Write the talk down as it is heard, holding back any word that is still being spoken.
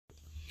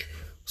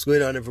What's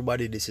going on,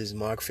 everybody? This is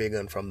Mark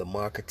Fagan from the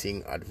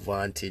Marketing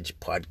Advantage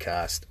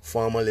Podcast,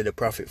 formerly the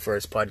Profit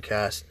First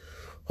Podcast.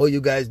 How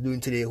you guys doing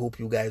today? Hope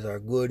you guys are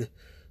good.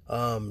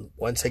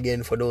 Once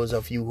again, for those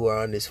of you who are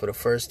on this for the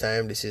first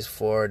time, this is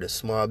for the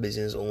small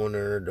business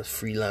owner, the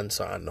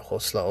freelancer, and the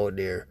hustler out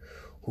there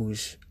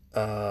who's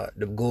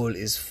the goal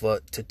is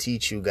to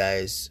teach you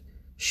guys,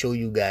 show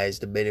you guys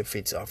the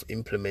benefits of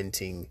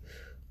implementing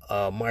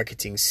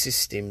marketing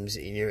systems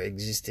in your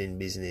existing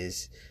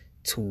business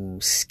to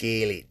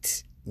scale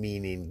it,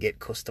 meaning get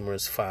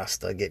customers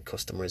faster, get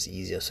customers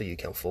easier so you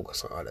can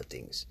focus on other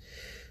things.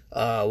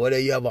 Whether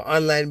you have an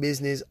online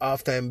business,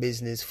 off-time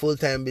business,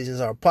 full-time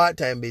business, or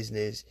part-time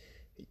business,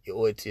 you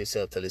owe it to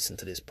yourself to listen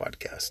to this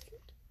podcast.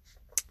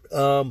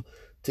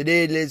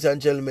 Today, ladies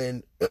and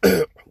gentlemen,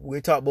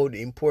 we talk about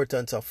the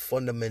importance of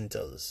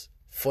fundamentals.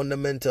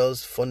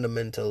 Fundamentals.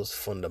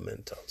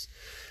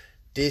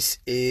 This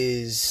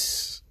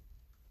is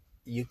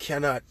your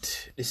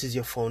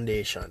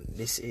foundation.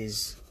 This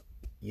is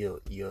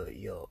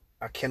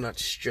I cannot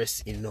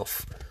stress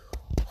enough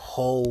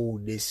how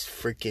this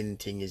freaking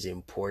thing is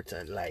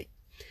important. Like,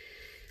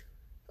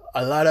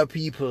 a lot of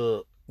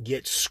people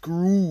get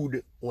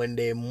screwed when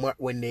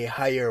they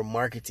hire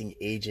marketing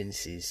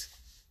agencies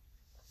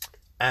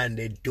and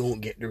they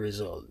don't get the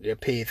result. They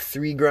pay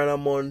 $3,000 a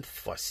month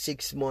for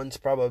 6 months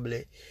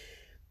probably,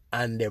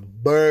 and they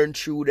burn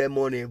through their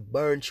money,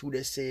 burn through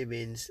their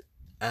savings,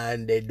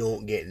 and they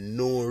don't get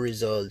no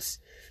results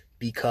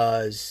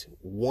because,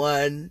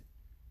 one,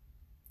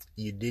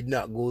 you did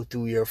not go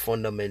through your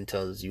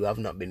fundamentals. You have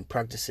not been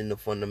practicing the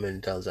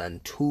fundamentals.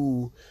 And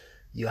two,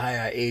 you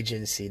hire an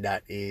agency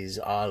that is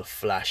all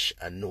flash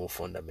and no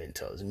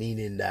fundamentals.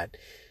 Meaning that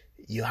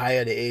you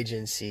hire the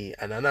agency,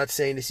 and I'm not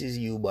saying this is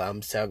you, but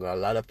I'm saying a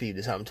lot of people,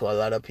 this happened to a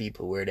lot of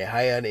people where they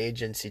hire an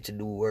agency to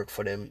do work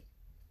for them.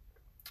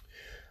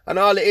 And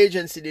all the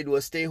agency did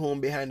was stay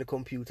home behind the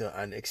computer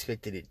and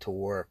expected it to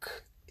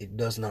work. It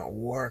does not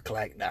work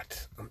like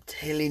that. I'm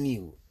telling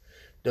you,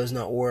 it does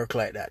not work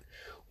like that.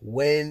 I'm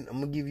going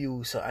to give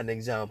you an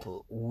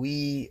example.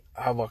 We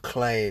have a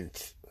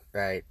client,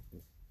 right,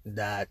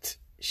 that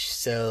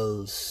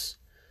sells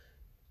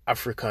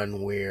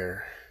African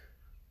wear,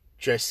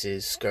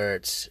 dresses,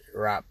 skirts,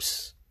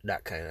 wraps,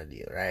 that kind of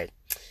deal, right?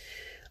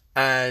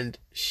 And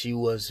she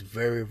was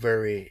very,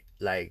 very,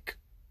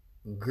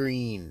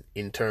 green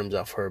in terms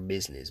of her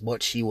business,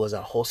 but she was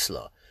a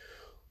hustler.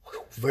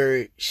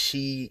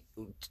 She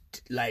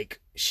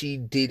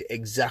did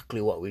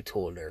exactly what we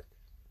told her.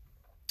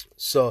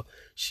 So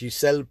she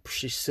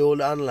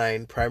sold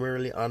online,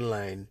 primarily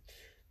online,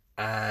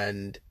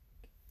 and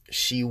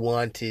she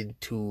wanted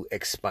to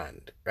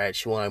expand, right?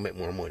 She wanted to make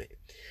more money.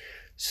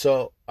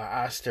 So I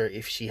asked her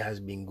if she has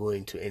been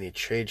going to any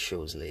trade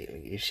shows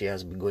lately, if she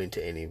has been going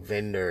to any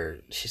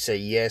vendor. She said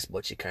yes,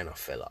 but she kind of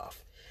fell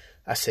off.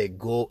 I said,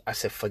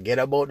 forget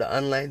about the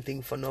online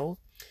thing for now.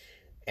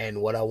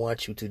 And what I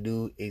want you to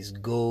do is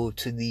go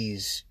to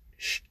these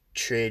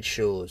trade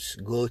shows,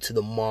 go to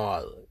the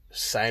mall,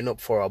 sign up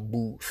for a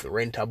booth,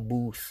 rent a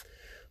booth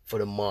for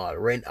the mall.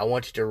 I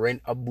want you to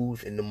rent a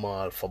booth in the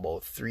mall for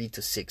about 3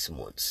 to 6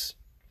 months,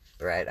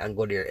 right? And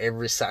go there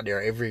every Saturday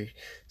or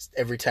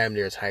every time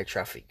there's high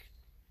traffic.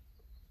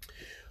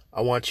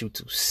 I want you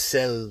to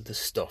sell the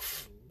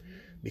stuff,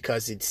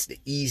 because it's the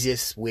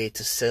easiest way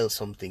to sell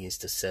something is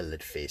to sell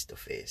it face to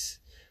face.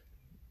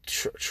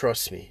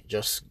 Trust me,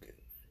 just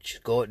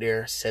go out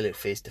there, sell it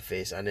face to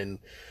face, and then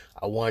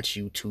I want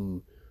you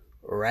to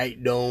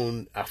write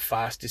down a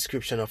fast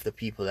description of the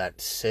people that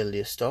sell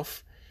your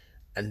stuff.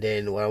 And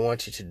then what I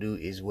want you to do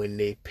is, when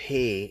they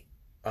pay,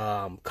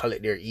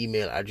 collect their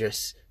email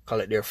address,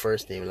 collect their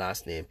first name,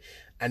 last name,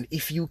 and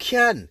if you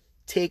can,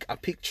 take a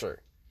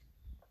picture.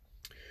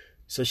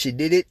 So she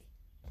did it,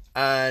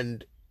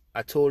 and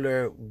I told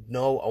her,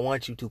 no, I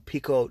want you to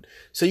pick out.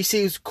 So you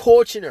see, it's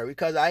coaching her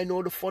because I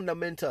know the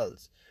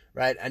fundamentals,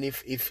 right? And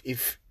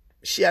if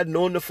she had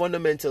known the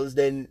fundamentals,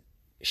 then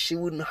she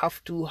wouldn't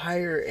have to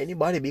hire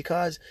anybody,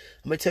 because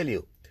I'm going to tell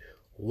you,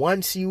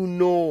 once you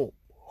know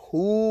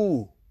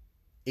who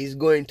is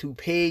going to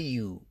pay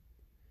you,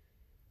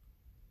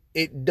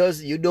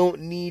 you don't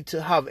need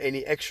to have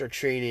any extra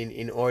training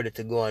in order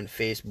to go on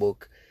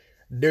Facebook.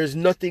 There's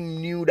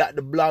nothing new that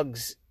the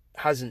blogs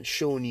hasn't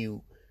shown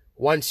you.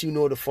 Once you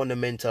know the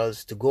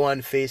fundamentals, to go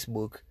on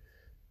Facebook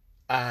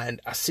and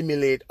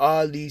assimilate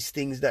all these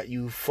things that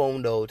you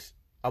found out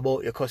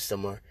about your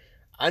customer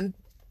and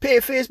pay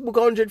Facebook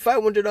 $100,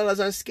 $500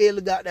 and scale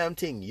the goddamn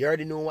thing. You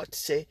already know what to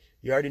say.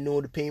 You already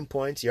know the pain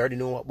points. You already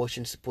know what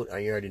buttons to put,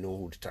 and you already know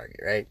who to target,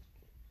 right?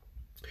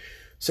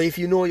 So if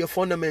you know your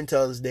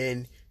fundamentals,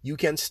 then you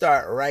can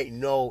start right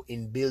now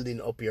in building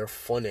up your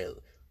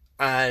funnel.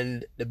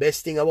 And the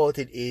best thing about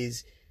it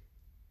is,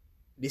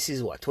 this is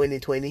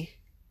 2020.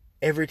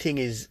 Everything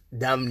is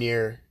damn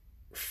near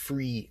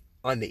free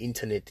on the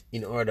internet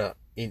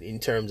in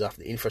terms of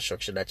the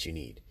infrastructure that you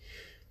need.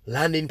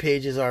 Landing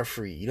pages are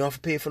free. You don't have to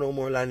pay for no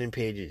more landing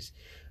pages.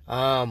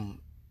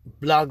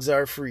 Blogs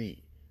are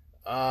free.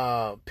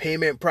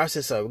 Payment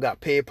processor, we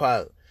got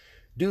PayPal.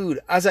 Dude,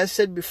 as I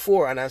said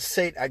before, and I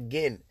say it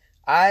again,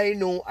 I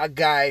know a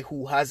guy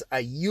who has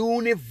a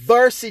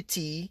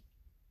university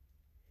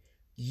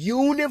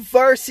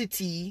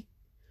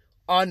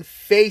on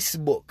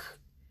Facebook.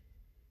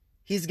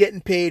 He's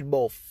getting paid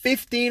about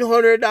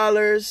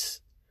 $1,500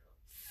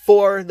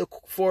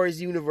 for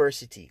his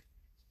university,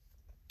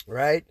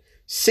 right?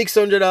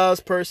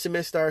 $600 per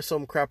semester or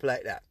some crap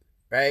like that,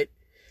 right?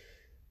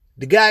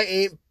 The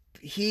guy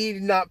he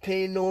not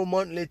paying no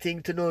monthly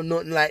thing to know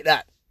nothing like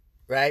that,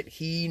 right?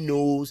 He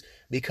knows,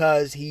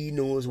 because he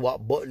knows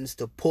what buttons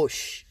to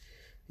push.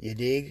 You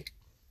dig?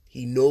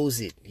 He knows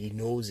it.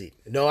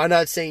 No, I'm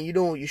not saying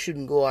you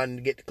shouldn't go on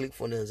and get the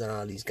ClickFunnels and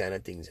all these kind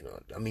of things,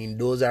 I mean,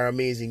 those are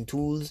amazing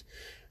tools.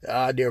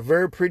 They're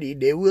very pretty.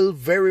 They will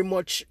very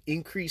much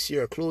increase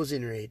your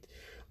closing rate.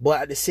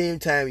 But at the same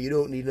time, you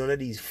don't need none of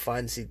these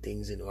fancy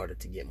things in order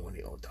to get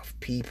money out of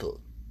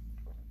people.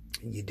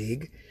 You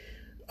dig?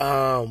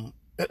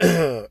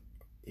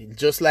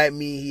 Just like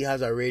me, he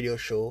has a radio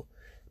show,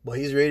 but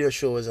his radio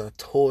show is a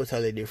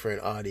totally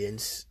different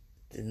audience.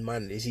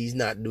 Man, he's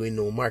not doing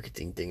no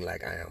marketing thing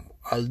like I am.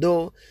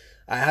 Although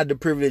I had the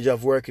privilege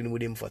of working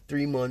with him for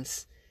 3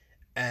 months,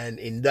 and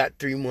in that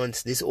 3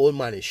 months, this old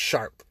man is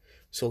sharp.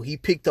 So he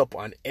picked up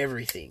on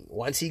everything.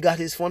 Once he got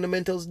his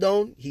fundamentals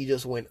down, he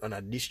just went on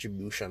a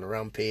distribution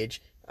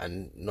rampage,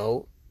 and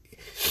no,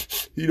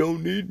 he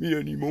don't need me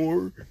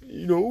anymore,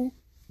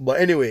 But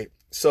anyway,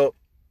 so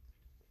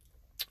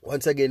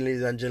once again,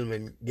 ladies and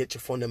gentlemen, get your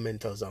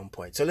fundamentals on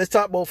point. So let's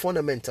talk about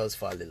fundamentals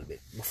for a little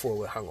bit before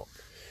we hang up.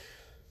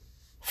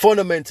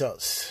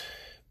 Fundamentals.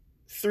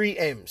 3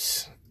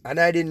 M's. And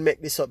I didn't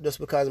make this up just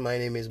because my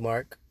name is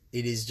Mark.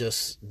 It is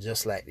just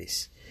like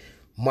this.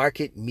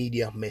 Market,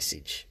 media,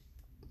 message.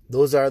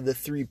 Those are the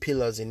 3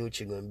 pillars in which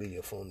you're going to build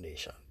your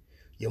foundation.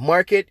 Your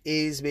market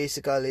is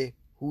basically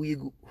who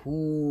you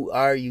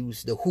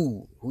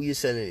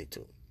selling it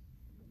to.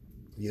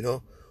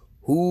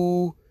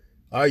 Who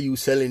are you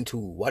selling to?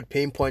 What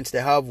pain points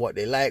they have, what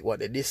they like, what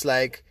they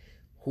dislike,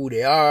 who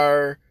they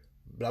are,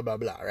 blah, blah,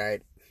 blah,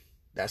 right?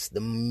 That's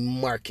the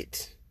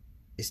market.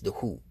 It's the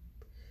who.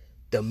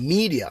 The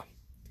media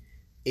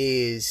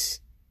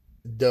is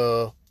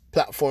the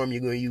platform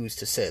you're going to use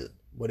to sell.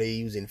 Whether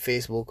you're using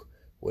Facebook,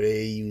 whether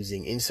you're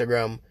using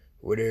Instagram,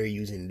 whether you're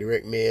using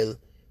direct mail,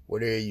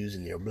 whether you're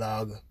using your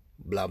blog,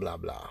 blah, blah,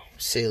 blah.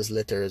 Sales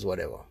letters,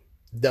 whatever.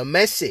 The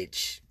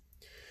message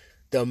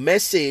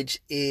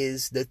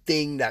is the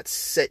thing that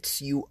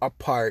sets you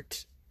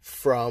apart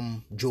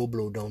from Joe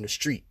Blow down the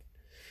street.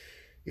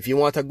 If you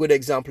want a good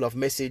example of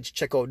message,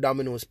 check out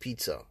Domino's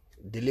Pizza.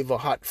 Deliver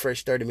hot,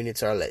 fresh, 30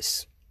 minutes or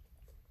less.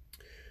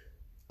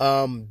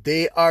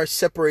 They are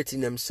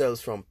separating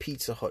themselves from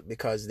Pizza Hut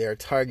because they're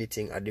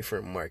targeting a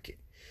different market.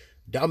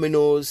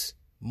 Domino's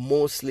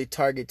mostly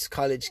targets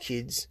college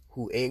kids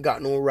who ain't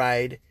got no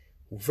ride,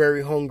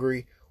 very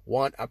hungry,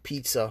 want a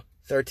pizza,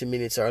 30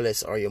 minutes or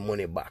less, or your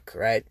money back,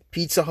 right?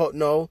 Pizza Hut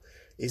now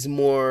is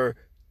more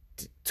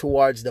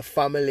towards the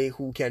family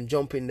who can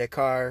jump in the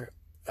car,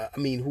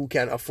 who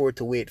can afford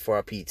to wait for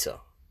a pizza,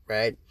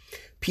 right?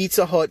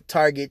 Pizza Hut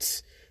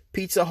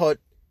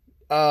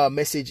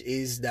message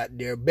is that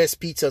their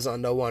best pizzas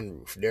under one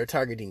roof. They're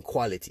targeting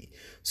quality.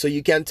 So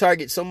you can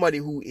target somebody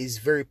who is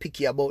very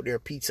picky about their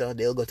pizza.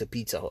 They'll go to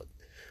Pizza Hut.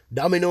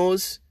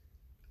 Domino's,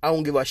 I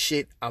don't give a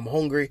shit. I'm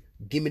hungry.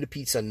 Give me the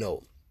pizza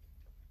now.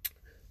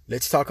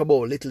 Let's talk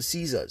about Little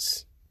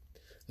Caesars.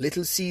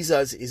 Little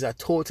Caesars is a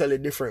totally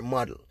different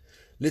model.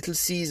 Little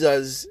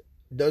Caesars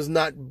does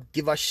not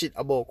give a shit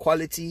about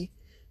quality,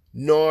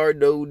 nor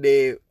do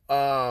they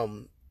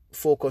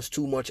focus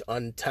too much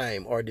on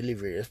time or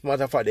delivery. As a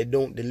matter of fact, they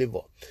don't deliver.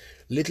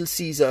 Little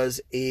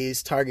Caesars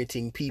is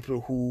targeting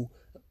people who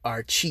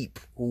are cheap,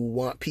 who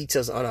want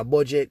pizzas on a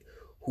budget,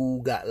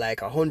 who got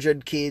like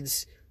 100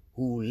 kids,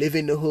 who live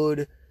in the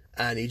hood,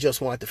 and you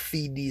just want to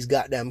feed these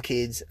goddamn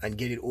kids and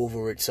get it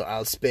over with. So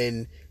I'll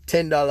spend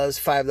 $10,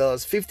 $5,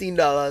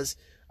 $15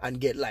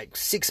 and get like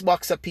 6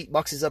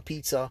 boxes of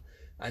pizza,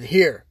 and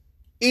here,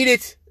 eat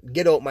it,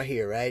 get out my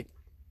hair, right?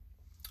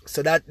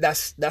 So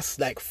that's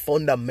like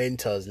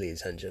fundamentals,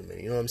 ladies and gentlemen.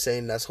 You know what I'm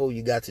saying? That's how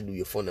you got to do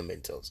your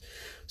fundamentals.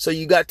 So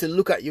you got to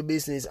look at your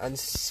business and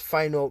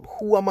find out,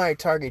 who am I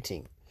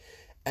targeting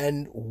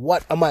and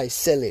what am I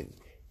selling?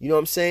 You know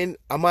what I'm saying?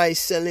 Am I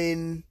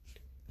selling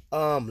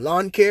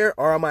lawn care,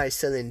 or am I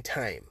selling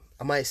time?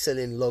 Am I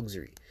selling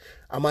luxury?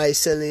 Am I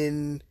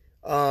selling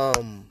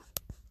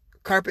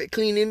carpet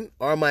cleaning,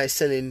 or am I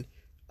selling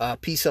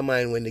peace of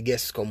mind when the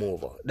guests come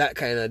over? That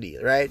kind of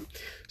deal, right?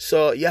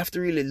 So you have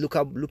to really look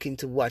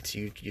into what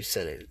you're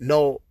selling.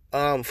 Now,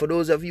 for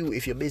those of you,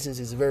 if your business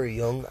is very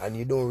young and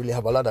you don't really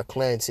have a lot of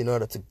clients in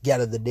order to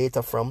gather the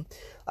data from,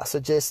 I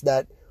suggest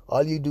that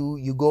all you do,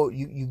 you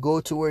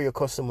go to where your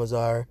customers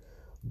are,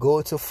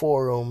 go to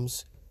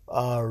forums,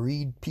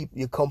 read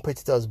your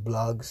competitors'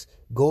 blogs,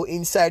 go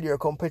inside your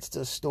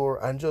competitor's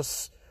store and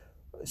just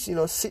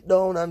sit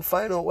down and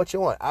find out what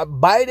you want.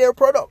 Buy their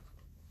product.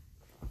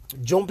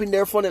 Jump in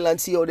their funnel and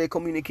see how they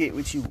communicate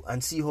with you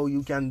and see how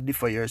you can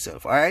differ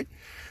yourself. Alright,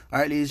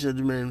 ladies and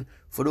gentlemen,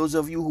 for those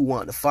of you who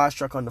want the fast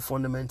track on the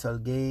fundamental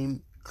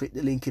game, click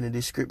the link in the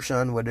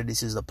description, whether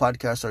this is the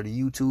podcast or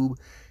the YouTube.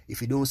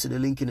 If you don't see the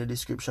link in the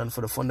description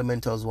for the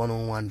Fundamentals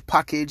 101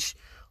 package,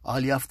 all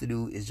you have to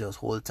do is just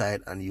hold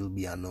tight and you'll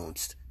be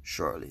announced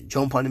shortly.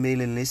 Jump on the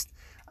mailing list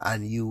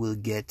and you will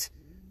get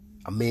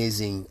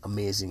amazing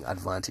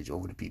advantage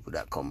over the people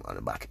that come on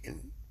the back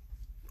end.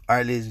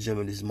 Alright, ladies and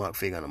gentlemen, this is Mark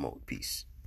Fagan. I'm out. Peace.